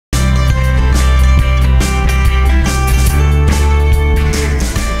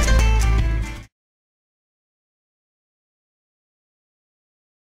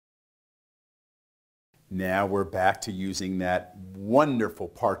Now we're back to using that wonderful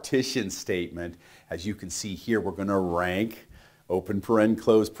partition statement. As you can see here, we're going to rank, open paren,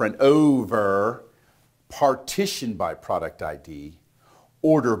 close paren, over, partition by product ID,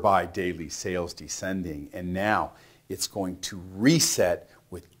 order by daily sales descending. And now it's going to reset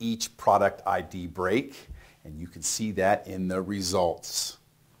with each product ID break. And you can see that in the results.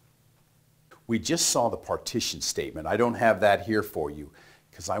 We just saw the partition statement. I don't have that here for you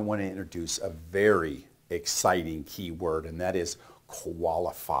because I want to introduce a very exciting keyword, and that is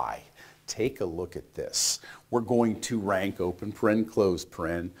qualify. Take a look at this. We're going to rank open paren, close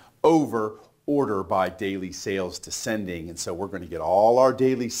paren, over order by daily sales descending. And so we're going to get all our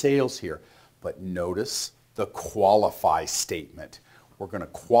daily sales here. But notice the qualify statement. We're going to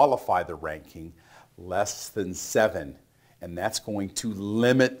qualify the ranking less than 7. And that's going to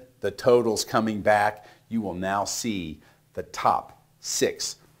limit the totals coming back. You will now see the top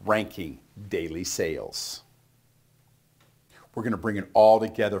 6 ranking daily sales. We're going to bring it all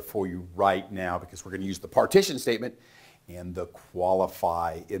together for you right now because we're going to use the partition statement and the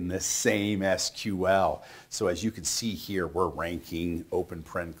qualify in the same SQL. So as you can see here, we're ranking open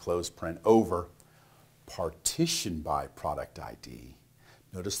paren, close paren over partition by product ID.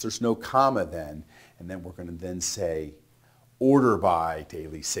 Notice there's no comma then, and then we're going to then say order by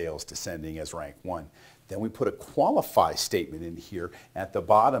daily sales descending as rank 1. Then we put a qualify statement in here at the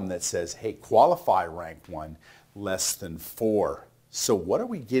bottom that says, hey, qualify rank 1 less than 4. So what are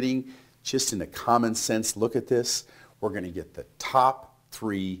we getting just in a common sense look at this? We're going to get the top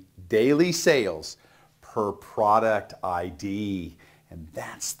 3 daily sales per product ID. And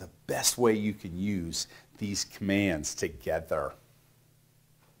that's the best way you can use these commands together.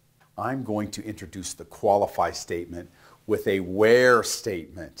 I'm going to introduce the qualify statement with a where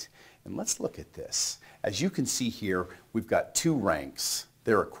statement. And let's look at this. As you can see here, we've got 2 ranks.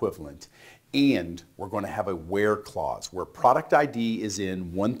 They're equivalent. And we're going to have a where clause where product ID is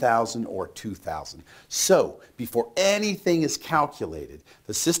in 1,000 or 2,000. So before anything is calculated,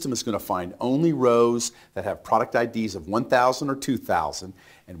 the system is going to find only rows that have product IDs of 1,000 or 2,000.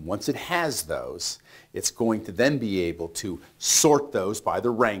 And once it has those, it's going to then be able to sort those by the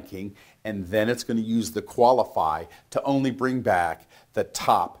ranking, and then it's going to use the qualify to only bring back the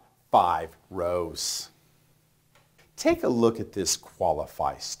top 5 rows. Take a look at this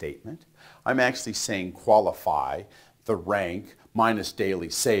qualify statement. I'm actually saying qualify the rank minus daily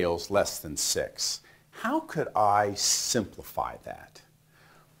sales less than 6. How could I simplify that?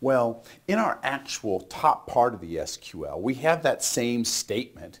 Well, in our actual top part of the SQL, we have that same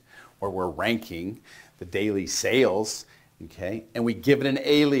statement where we're ranking the daily sales, okay, and we give it an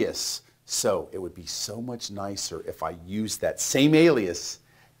alias. So it would be so much nicer if I used that same alias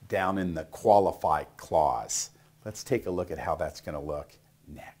down in the qualify clause. Let's take a look at how that's going to look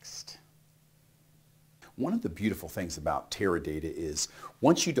next. One of the beautiful things about Teradata is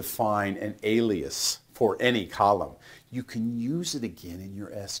once you define an alias for any column, you can use it again in your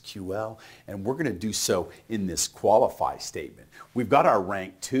SQL, and we're going to do so in this qualify statement. We've got our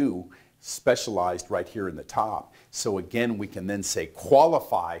rank 2 specialized right here in the top, so again we can then say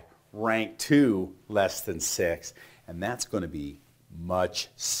qualify rank 2 less than 6, and that's going to be much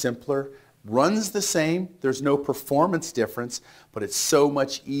simpler. Runs the same, there's no performance difference, but it's so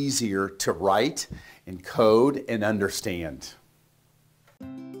much easier to write and code and understand.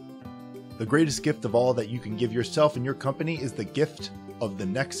 The greatest gift of all that you can give yourself and your company is the gift of the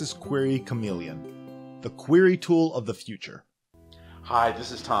Nexus Query Chameleon, the query tool of the future. Hi,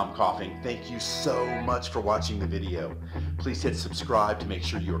 this is Tom Coffing. Thank you so much for watching the video. Please hit subscribe to make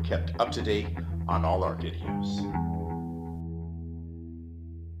sure you are kept up to date on all our videos.